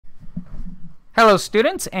Hello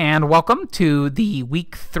students, and welcome to the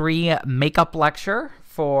Week 3 Makeup Lecture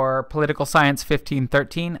for Political Science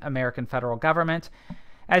 1513, American Federal Government.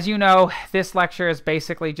 As you know, this lecture is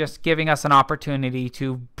basically just giving us an opportunity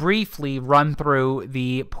to briefly run through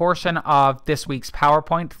the portion of this week's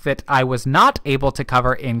PowerPoint that I was not able to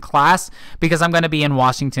cover in class because I'm going to be in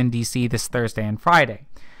Washington, D.C. this Thursday and Friday.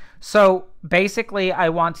 So basically, I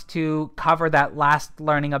want to cover that last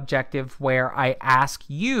learning objective where I ask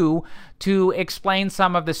you to explain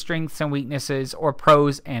some of the strengths and weaknesses or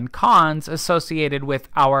pros and cons associated with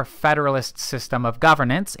our federalist system of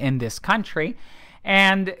governance in this country.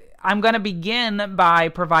 And I'm going to begin by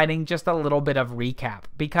providing just a little bit of recap,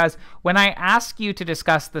 because when I ask you to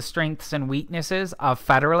discuss the strengths and weaknesses of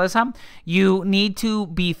federalism, you need to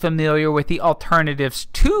be familiar with the alternatives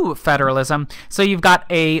to federalism so you've got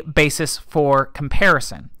a basis for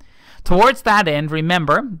comparison. Towards that end,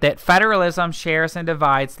 remember that federalism shares and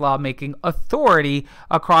divides lawmaking authority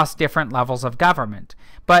across different levels of government,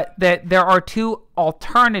 but that there are two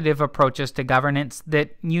alternative approaches to governance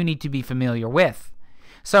that you need to be familiar with.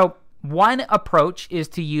 So one approach is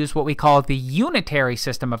to use what we call the unitary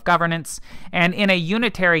system of governance, and in a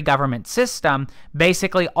unitary government system,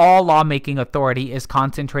 basically all lawmaking authority is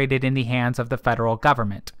concentrated in the hands of the federal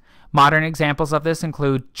government. Modern examples of this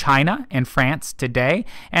include China and France today,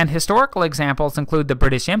 and historical examples include the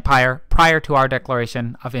British Empire prior to our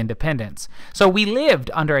Declaration of Independence. So we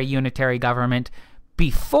lived under a unitary government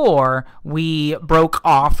before we broke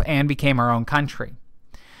off and became our own country.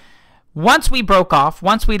 Once we broke off,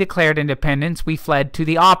 once we declared independence, we fled to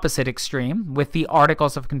the opposite extreme with the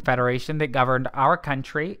Articles of Confederation that governed our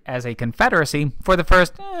country as a confederacy for the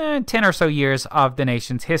first 10 or so years of the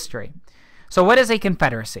nation's history. So what is a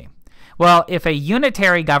confederacy? Well, if a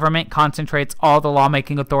unitary government concentrates all the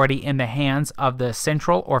lawmaking authority in the hands of the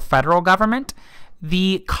central or federal government,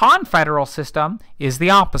 the confederal system is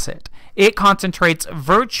the opposite. It concentrates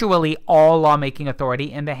virtually all lawmaking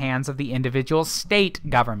authority in the hands of the individual state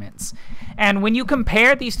governments. And when you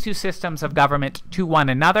compare these two systems of government to one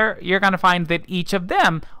another, you're going to find that each of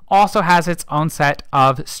them also has its own set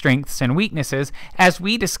of strengths and weaknesses, as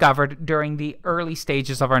we discovered during the early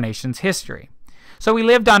stages of our nation's history. So we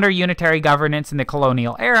lived under unitary governance in the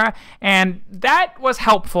colonial era, and that was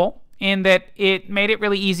helpful in that it made it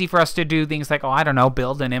really easy for us to do things like,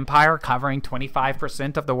 build an empire covering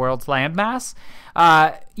 25% of the world's landmass.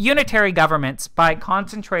 Unitary governments, by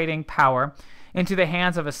concentrating power into the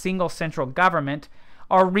hands of a single central government,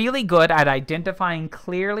 are really good at identifying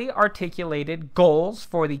clearly articulated goals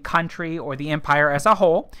for the country or the empire as a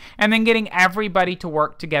whole, and then getting everybody to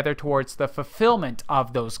work together towards the fulfillment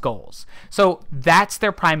of those goals. So that's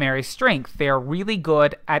their primary strength. They're really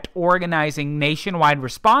good at organizing nationwide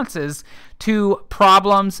responses to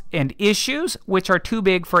problems and issues which are too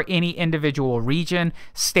big for any individual region,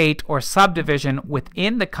 state, or subdivision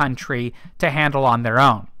within the country to handle on their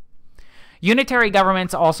own. Unitary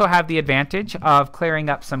governments also have the advantage of clearing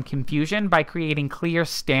up some confusion by creating clear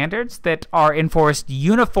standards that are enforced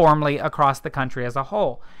uniformly across the country as a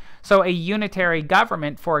whole. So a unitary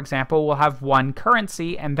government, for example, will have one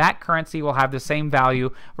currency, and that currency will have the same value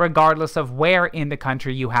regardless of where in the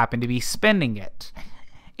country you happen to be spending it.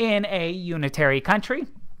 In a unitary country,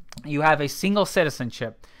 you have a single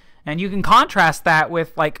citizenship. And you can contrast that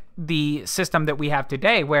with the system that we have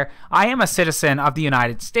today, where I am a citizen of the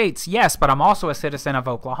United States, yes, but I'm also a citizen of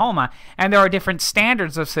Oklahoma. And there are different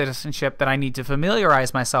standards of citizenship that I need to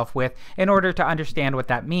familiarize myself with in order to understand what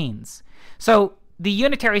that means. So the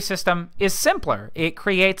unitary system is simpler. It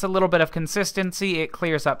creates a little bit of consistency. It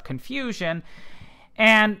clears up confusion.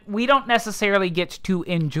 And we don't necessarily get to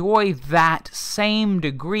enjoy that same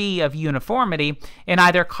degree of uniformity in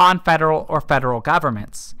either confederal or federal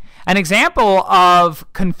governments. An example of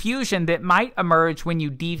confusion that might emerge when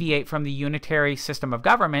you deviate from the unitary system of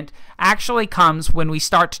government actually comes when we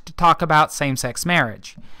start to talk about same-sex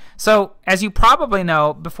marriage. So, as you probably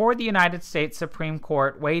know, before the United States Supreme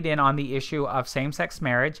Court weighed in on the issue of same-sex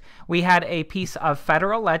marriage, we had a piece of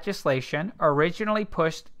federal legislation originally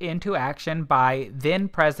pushed into action by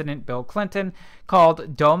then-President Bill Clinton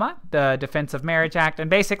called DOMA, the Defense of Marriage Act, and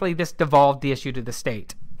basically this devolved the issue to the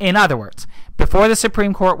state. In other words, before the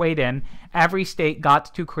Supreme Court weighed in, every state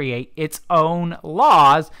got to create its own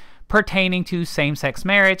laws pertaining to same-sex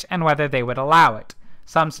marriage and whether they would allow it.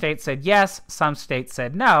 Some states said yes, some states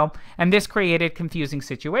said no, and this created confusing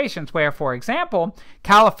situations where, for example,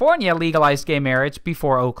 California legalized gay marriage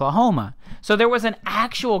before Oklahoma. So there was an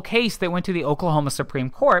actual case that went to the Oklahoma Supreme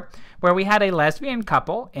Court where we had a lesbian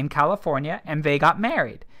couple in California and they got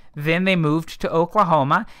married. Then they moved to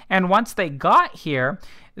Oklahoma, and once they got here,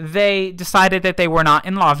 they decided that they were not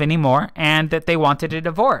in love anymore and that they wanted a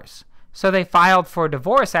divorce. So they filed for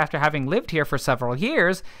divorce after having lived here for several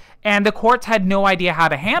years, and the courts had no idea how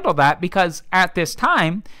to handle that because at this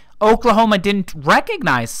time, Oklahoma didn't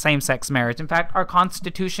recognize same-sex marriage. In fact, our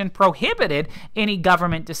Constitution prohibited any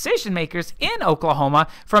government decision makers in Oklahoma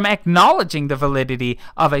from acknowledging the validity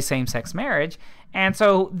of a same-sex marriage. And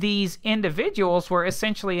so these individuals were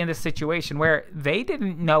essentially in a situation where they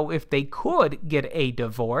didn't know if they could get a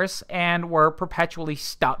divorce and were perpetually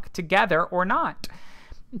stuck together or not.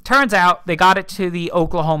 Turns out they got it to the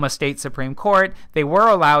Oklahoma State Supreme Court. They were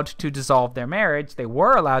allowed to dissolve their marriage. They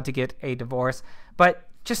were allowed to get a divorce. But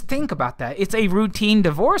just think about that. It's a routine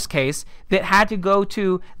divorce case that had to go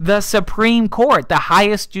to the Supreme Court, the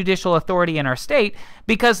highest judicial authority in our state,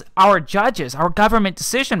 because our judges, our government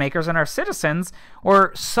decision makers, and our citizens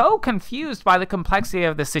were so confused by the complexity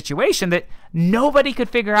of the situation that nobody could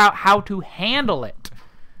figure out how to handle it.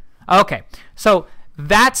 Okay, so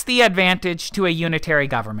that's the advantage to a unitary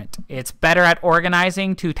government. It's better at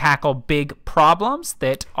organizing to tackle big problems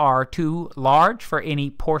that are too large for any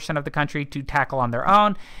portion of the country to tackle on their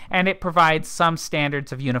own, and it provides some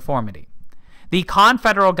standards of uniformity. The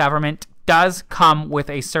confederal government does come with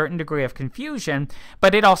a certain degree of confusion,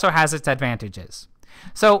 but it also has its advantages.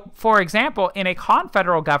 So, for example, in a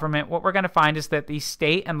confederal government, what we're going to find is that the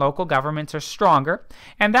state and local governments are stronger,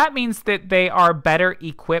 and that means that they are better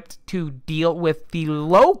equipped to deal with the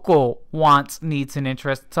local wants, needs, and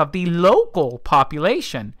interests of the local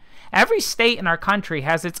population. Every state in our country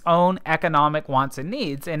has its own economic wants and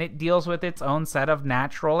needs, and it deals with its own set of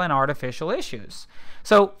natural and artificial issues.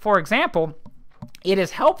 So, for example, it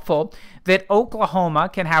is helpful that Oklahoma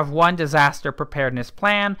can have one disaster preparedness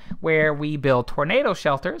plan where we build tornado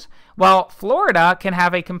shelters, while Florida can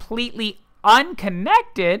have a completely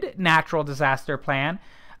unconnected natural disaster plan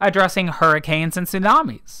addressing hurricanes and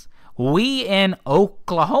tsunamis. We in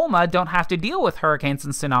Oklahoma don't have to deal with hurricanes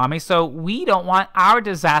and tsunamis, so we don't want our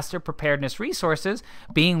disaster preparedness resources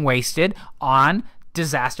being wasted on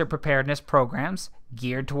disaster preparedness programs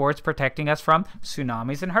geared towards protecting us from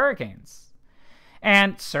tsunamis and hurricanes.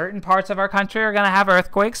 And certain parts of our country are going to have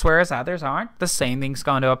earthquakes, whereas others aren't. The same thing's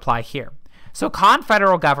going to apply here. So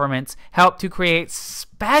confederal governments help to create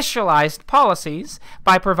specialized policies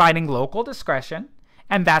by providing local discretion,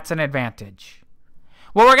 and that's an advantage.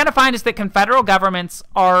 What we're going to find is that confederal governments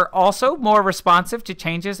are also more responsive to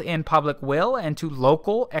changes in public will and to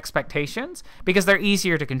local expectations because they're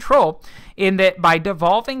easier to control, in that by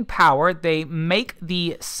devolving power, they make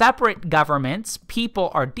the separate governments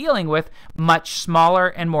people are dealing with much smaller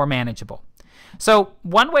and more manageable. So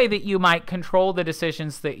one way that you might control the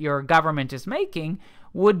decisions that your government is making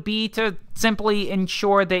would be to simply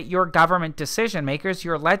ensure that your government decision makers,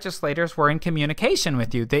 your legislators, were in communication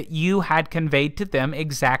with you, that you had conveyed to them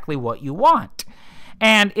exactly what you want.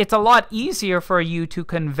 And it's a lot easier for you to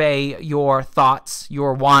convey your thoughts,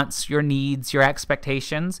 your wants, your needs, your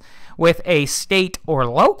expectations with a state or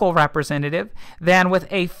local representative than with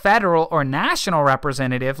a federal or national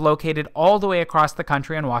representative located all the way across the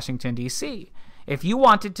country in Washington, D.C. If you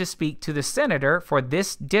wanted to speak to the senator for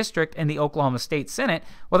this district in the Oklahoma State Senate,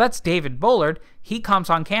 well, that's David Bullard. He comes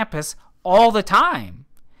on campus all the time.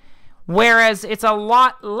 Whereas it's a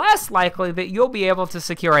lot less likely that you'll be able to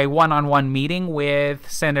secure a one-on-one meeting with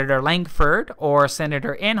Senator Langford or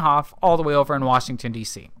Senator Inhofe all the way over in Washington,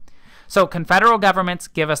 D.C. So confederal governments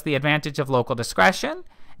give us the advantage of local discretion,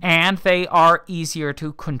 and they are easier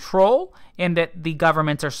to control in that the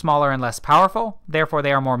governments are smaller and less powerful, therefore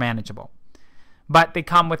they are more manageable. But they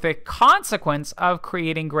come with a consequence of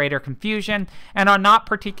creating greater confusion and are not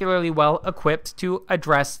particularly well equipped to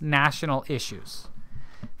address national issues.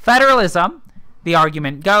 Federalism, the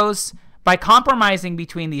argument goes, by compromising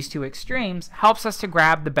between these two extremes, helps us to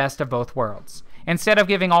grab the best of both worlds. Instead of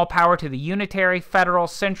giving all power to the unitary federal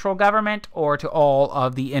central government or to all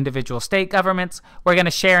of the individual state governments, we're going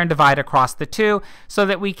to share and divide across the two so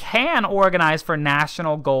that we can organize for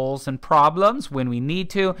national goals and problems when we need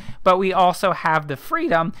to, but we also have the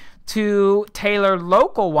freedom to tailor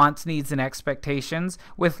local wants, needs, and expectations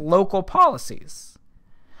with local policies.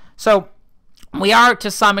 So we are, to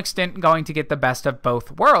some extent, going to get the best of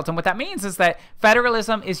both worlds. And what that means is that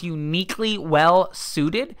federalism is uniquely well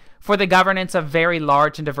suited for the governance of very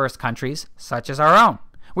large and diverse countries, such as our own.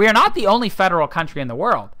 We are not the only federal country in the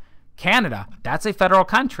world. Canada, that's a federal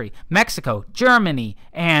country. Mexico, Germany,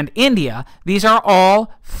 and India, these are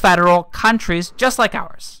all federal countries just like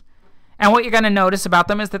ours. And what you're going to notice about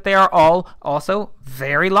them is that they are all also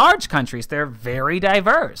very large countries. They're very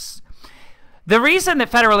diverse. The reason that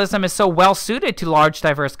federalism is so well suited to large,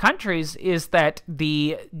 diverse countries is that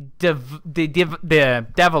the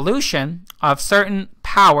devolution of certain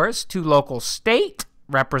powers to local state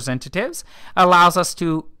representatives allows us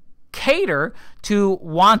to cater to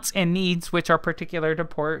wants and needs which are particular to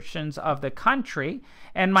portions of the country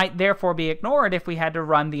and might therefore be ignored if we had to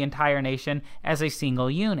run the entire nation as a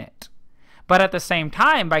single unit. But at the same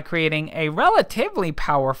time, by creating a relatively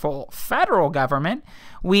powerful federal government,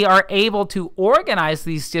 we are able to organize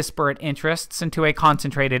these disparate interests into a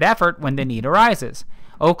concentrated effort when the need arises.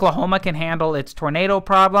 Oklahoma can handle its tornado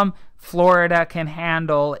problem, Florida can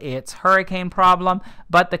handle its hurricane problem,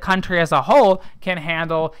 but the country as a whole can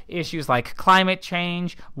handle issues like climate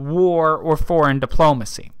change, war, or foreign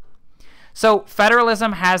diplomacy. So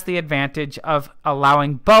federalism has the advantage of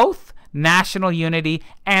allowing both national unity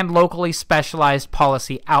and locally specialized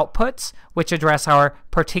policy outputs, which address our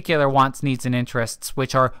particular wants, needs, and interests,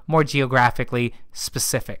 which are more geographically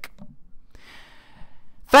specific.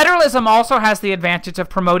 Federalism also has the advantage of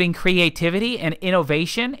promoting creativity and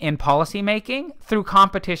innovation in policymaking through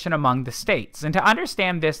competition among the states. And to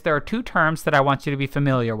understand this, there are two terms that I want you to be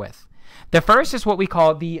familiar with. The first is what we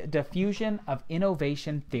call the diffusion of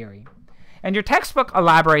innovation theory. And your textbook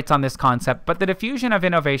elaborates on this concept, but the diffusion of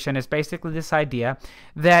innovation is basically this idea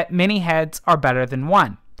that many heads are better than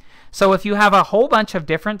one. So if you have a whole bunch of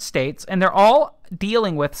different states and they're all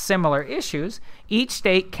dealing with similar issues, each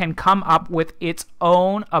state can come up with its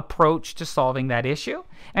own approach to solving that issue.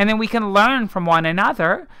 And then we can learn from one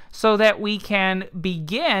another so that we can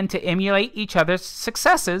begin to emulate each other's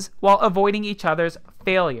successes while avoiding each other's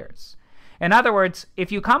failures. In other words,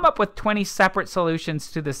 if you come up with 20 separate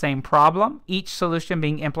solutions to the same problem, each solution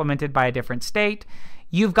being implemented by a different state,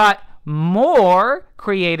 you've got more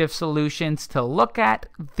creative solutions to look at,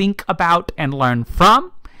 think about, and learn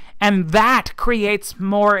from. And that creates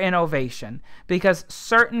more innovation because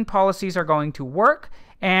certain policies are going to work,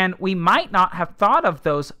 and we might not have thought of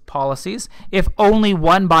those policies if only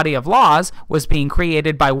one body of laws was being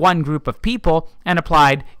created by one group of people and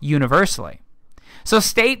applied universally. So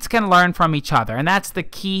states can learn from each other, and that's the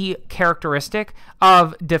key characteristic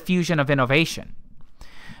of diffusion of innovation.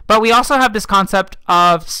 But we also have this concept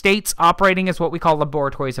of states operating as what we call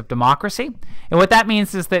laboratories of democracy. And what that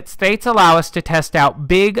means is that states allow us to test out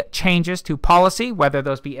big changes to policy, whether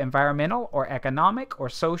those be environmental or economic or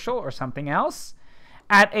social or something else,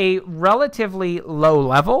 at a relatively low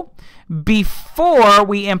level before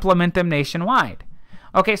we implement them nationwide.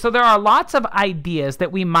 Okay, so there are lots of ideas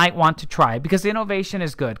that we might want to try because innovation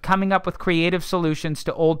is good. Coming up with creative solutions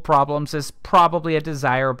to old problems is probably a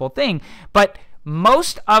desirable thing, but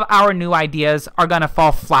most of our new ideas are going to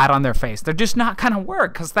fall flat on their face. They're just not going to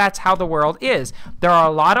work because that's how the world is. There are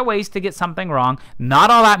a lot of ways to get something wrong,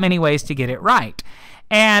 not all that many ways to get it right.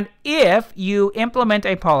 And if you implement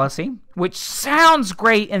a policy which sounds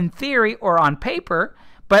great in theory or on paper,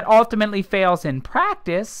 but ultimately fails in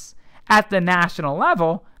practice at the national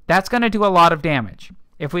level, that's going to do a lot of damage.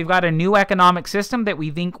 If we've got a new economic system that we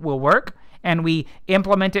think will work and we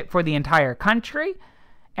implement it for the entire country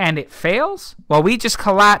and it fails, well, we just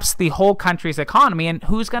collapse the whole country's economy, and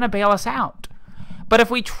who's going to bail us out? But if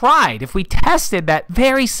we tested that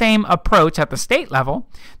very same approach at the state level,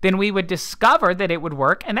 then we would discover that it would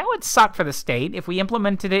work, and that would suck for the state. If we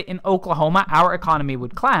implemented it in Oklahoma, our economy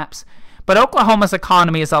would collapse. But Oklahoma's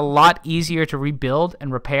economy is a lot easier to rebuild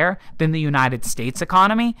and repair than the United States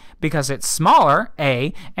economy because it's smaller,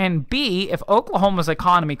 A, and B, if Oklahoma's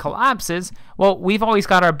economy collapses, well, we've always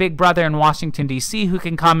got our big brother in Washington, D.C. who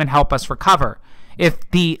can come and help us recover. If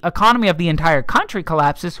the economy of the entire country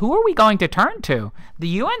collapses, who are we going to turn to?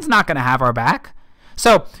 The UN's not going to have our back.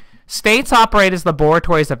 So states operate as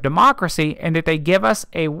laboratories of democracy in that they give us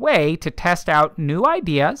a way to test out new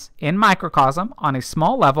ideas in microcosm on a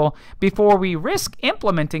small level before we risk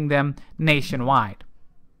implementing them nationwide.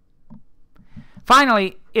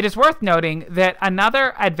 Finally, it is worth noting that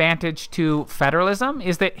another advantage to federalism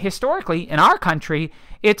is that historically in our country,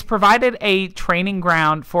 it's provided a training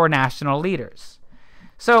ground for national leaders.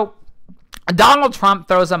 So Donald Trump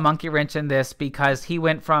throws a monkey wrench in this because he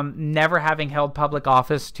went from never having held public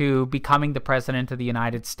office to becoming the president of the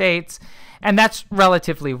United States, and that's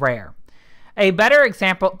relatively rare. A better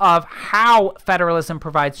example of how federalism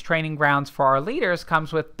provides training grounds for our leaders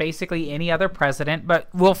comes with basically any other president, but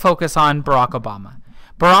we'll focus on Barack Obama.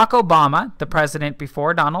 Barack Obama, the president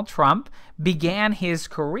before Donald Trump, began his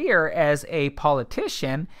career as a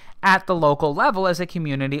politician at the local level as a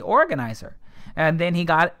community organizer. And then he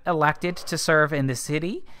got elected to serve in the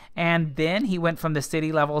city, and then he went from the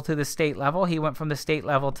city level to the state level. He went from the state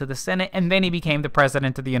level to the Senate, and then he became the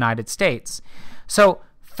president of the United States. So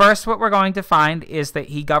First, what we're going to find is that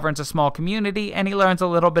he governs a small community and he learns a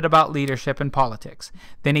little bit about leadership and politics.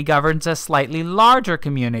 Then he governs a slightly larger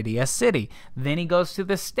community, a city. Then he goes to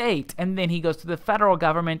the state, and then he goes to the federal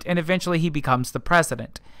government, and eventually he becomes the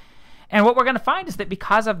president. And what we're going to find is that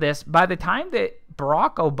because of this, by the time that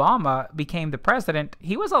Barack Obama became the president,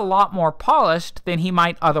 he was a lot more polished than he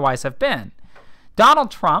might otherwise have been.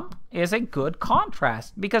 Donald Trump is a good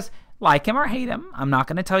contrast because, like him or hate him, I'm not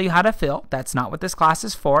going to tell you how to feel. That's not what this class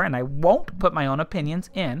is for, and I won't put my own opinions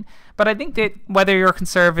in. But I think that whether you're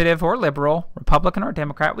conservative or liberal, Republican or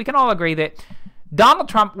Democrat, we can all agree that Donald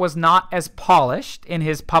Trump was not as polished in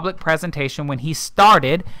his public presentation when he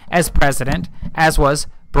started as president as was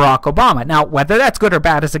Barack Obama. Now, whether that's good or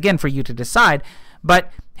bad is, again, for you to decide.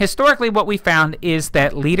 But historically, what we found is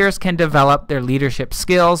that leaders can develop their leadership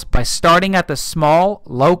skills by starting at the small,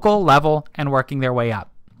 local level and working their way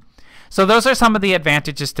up. So those are some of the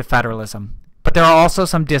advantages to federalism. But there are also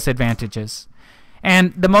some disadvantages.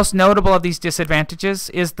 And the most notable of these disadvantages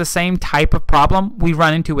is the same type of problem we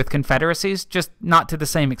run into with confederacies, just not to the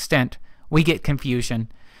same extent. We get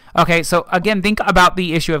confusion. Okay, so again, think about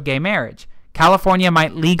the issue of gay marriage. California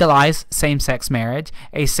might legalize same-sex marriage.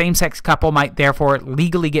 A same-sex couple might therefore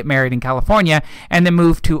legally get married in California and then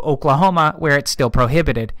move to Oklahoma where it's still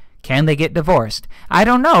prohibited. Can they get divorced? I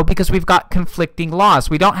don't know, because we've got conflicting laws.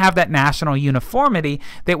 We don't have that national uniformity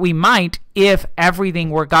that we might if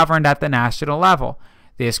everything were governed at the national level.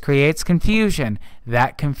 This creates confusion.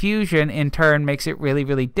 That confusion, in turn, makes it really,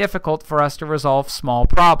 really difficult for us to resolve small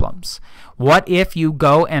problems. What if you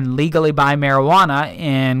go and legally buy marijuana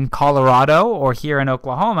in Colorado or here in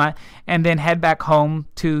Oklahoma and then head back home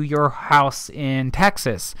to your house in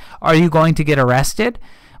Texas? Are you going to get arrested?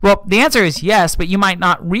 Well, the answer is yes, but you might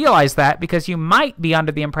not realize that because you might be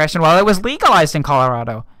under the impression, well, it was legalized in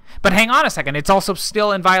Colorado. But hang on a second, it's also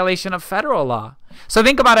still in violation of federal law. So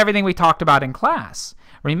think about everything we talked about in class.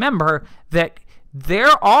 Remember that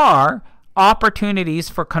there are opportunities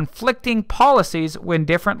for conflicting policies when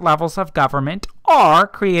different levels of government are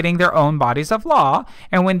creating their own bodies of law,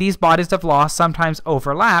 and when these bodies of law sometimes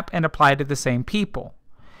overlap and apply to the same people.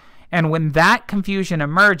 And when that confusion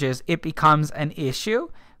emerges, it becomes an issue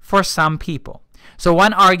for some people. So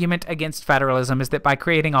one argument against federalism is that by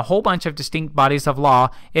creating a whole bunch of distinct bodies of law,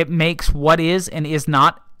 it makes what is and is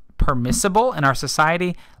not permissible in our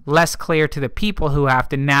society less clear to the people who have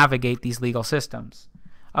to navigate these legal systems.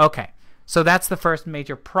 Okay, so that's the first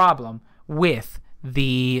major problem with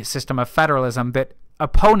the system of federalism that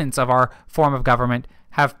opponents of our form of government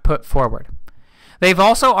have put forward. They've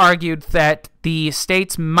also argued that the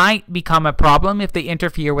states might become a problem if they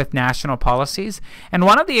interfere with national policies. And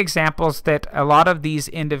one of the examples that a lot of these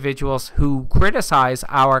individuals who criticize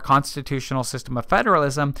our constitutional system of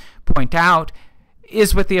federalism point out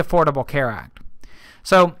is with the Affordable Care Act.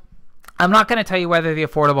 So I'm not going to tell you whether the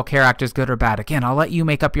Affordable Care Act is good or bad. Again, I'll let you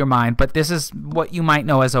make up your mind, but this is what you might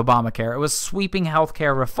know as Obamacare. It was sweeping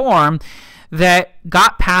healthcare reform that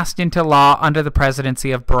got passed into law under the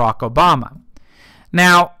presidency of Barack Obama.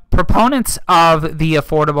 Now, proponents of the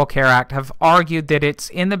Affordable Care Act have argued that it's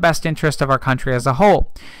in the best interest of our country as a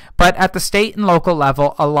whole. But at the state and local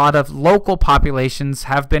level, a lot of local populations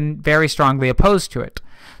have been very strongly opposed to it.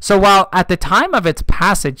 So while at the time of its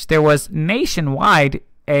passage, there was nationwide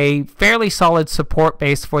a fairly solid support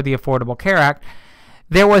base for the Affordable Care Act,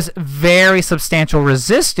 there was very substantial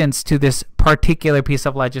resistance to this particular piece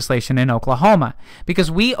of legislation in Oklahoma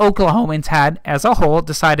because we Oklahomans had, as a whole,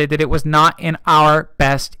 decided that it was not in our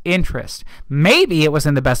best interest. Maybe it was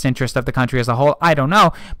in the best interest of the country as a whole, I don't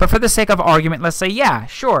know, but for the sake of argument, let's say, yeah,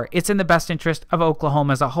 sure, it's in the best interest of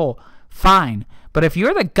Oklahoma as a whole. Fine. But if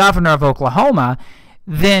you're the governor of Oklahoma,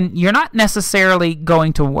 then you're not necessarily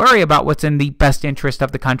going to worry about what's in the best interest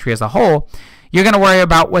of the country as a whole. You're going to worry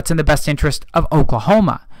about what's in the best interest of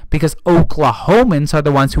Oklahoma because Oklahomans are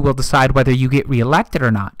the ones who will decide whether you get reelected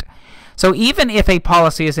or not. So even if a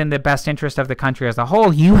policy is in the best interest of the country as a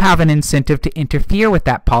whole, you have an incentive to interfere with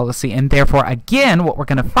that policy. And therefore, again, what we're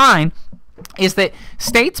going to find is that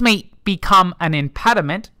states may become an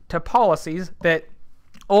impediment to policies that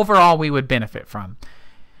overall we would benefit from.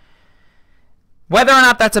 Whether or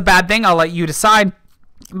not that's a bad thing, I'll let you decide.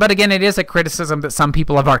 But again, it is a criticism that some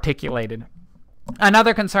people have articulated.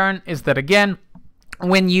 Another concern is that, again,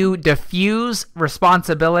 when you diffuse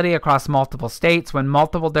responsibility across multiple states, when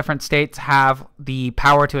multiple different states have the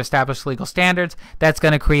power to establish legal standards, that's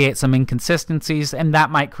going to create some inconsistencies, and that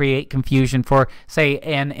might create confusion for, say,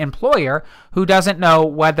 an employer who doesn't know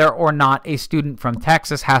whether or not a student from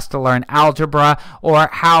Texas has to learn algebra or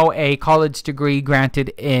how a college degree granted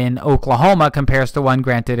in Oklahoma compares to one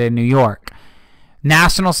granted in New York.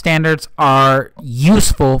 National standards are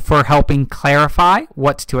useful for helping clarify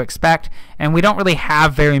what's to expect, and we don't really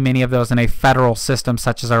have very many of those in a federal system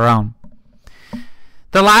such as our own.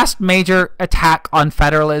 The last major attack on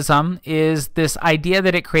federalism is this idea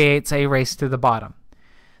that it creates a race to the bottom.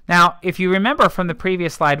 Now, if you remember from the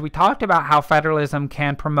previous slide, we talked about how federalism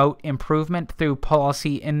can promote improvement through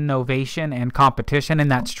policy innovation and competition,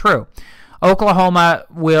 and that's true. Oklahoma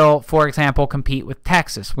will, for example, compete with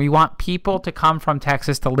Texas. We want people to come from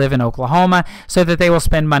Texas to live in Oklahoma so that they will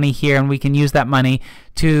spend money here, and we can use that money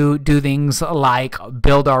to do things like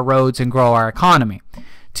build our roads and grow our economy.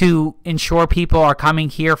 To ensure people are coming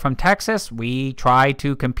here from Texas, we try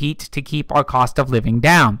to compete to keep our cost of living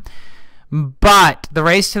down. But the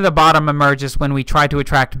race to the bottom emerges when we try to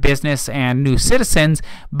attract business and new citizens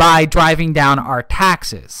by driving down our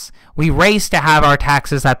taxes. We race to have our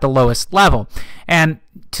taxes at the lowest level. And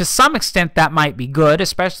to some extent, that might be good,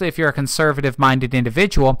 especially if you're a conservative-minded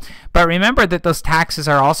individual. But remember that those taxes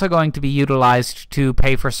are also going to be utilized to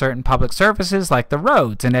pay for certain public services like the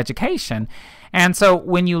roads and education. And so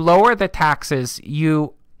when you lower the taxes,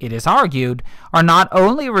 it is argued, are not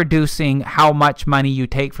only reducing how much money you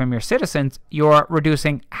take from your citizens, you're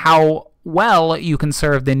reducing how well you can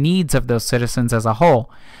serve the needs of those citizens as a whole.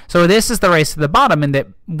 So this is the race to the bottom, in that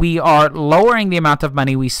we are lowering the amount of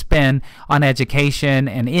money we spend on education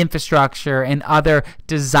and infrastructure and other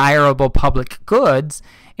desirable public goods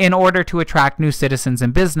in order to attract new citizens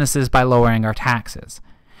and businesses by lowering our taxes.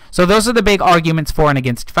 So those are the big arguments for and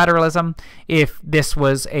against federalism. If this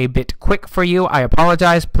was a bit quick for you, I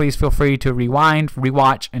apologize. Please feel free to rewind,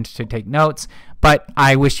 rewatch, and to take notes. But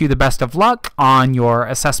I wish you the best of luck on your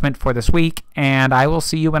assessment for this week, and I will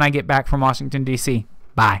see you when I get back from Washington, D.C.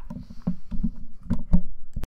 Bye.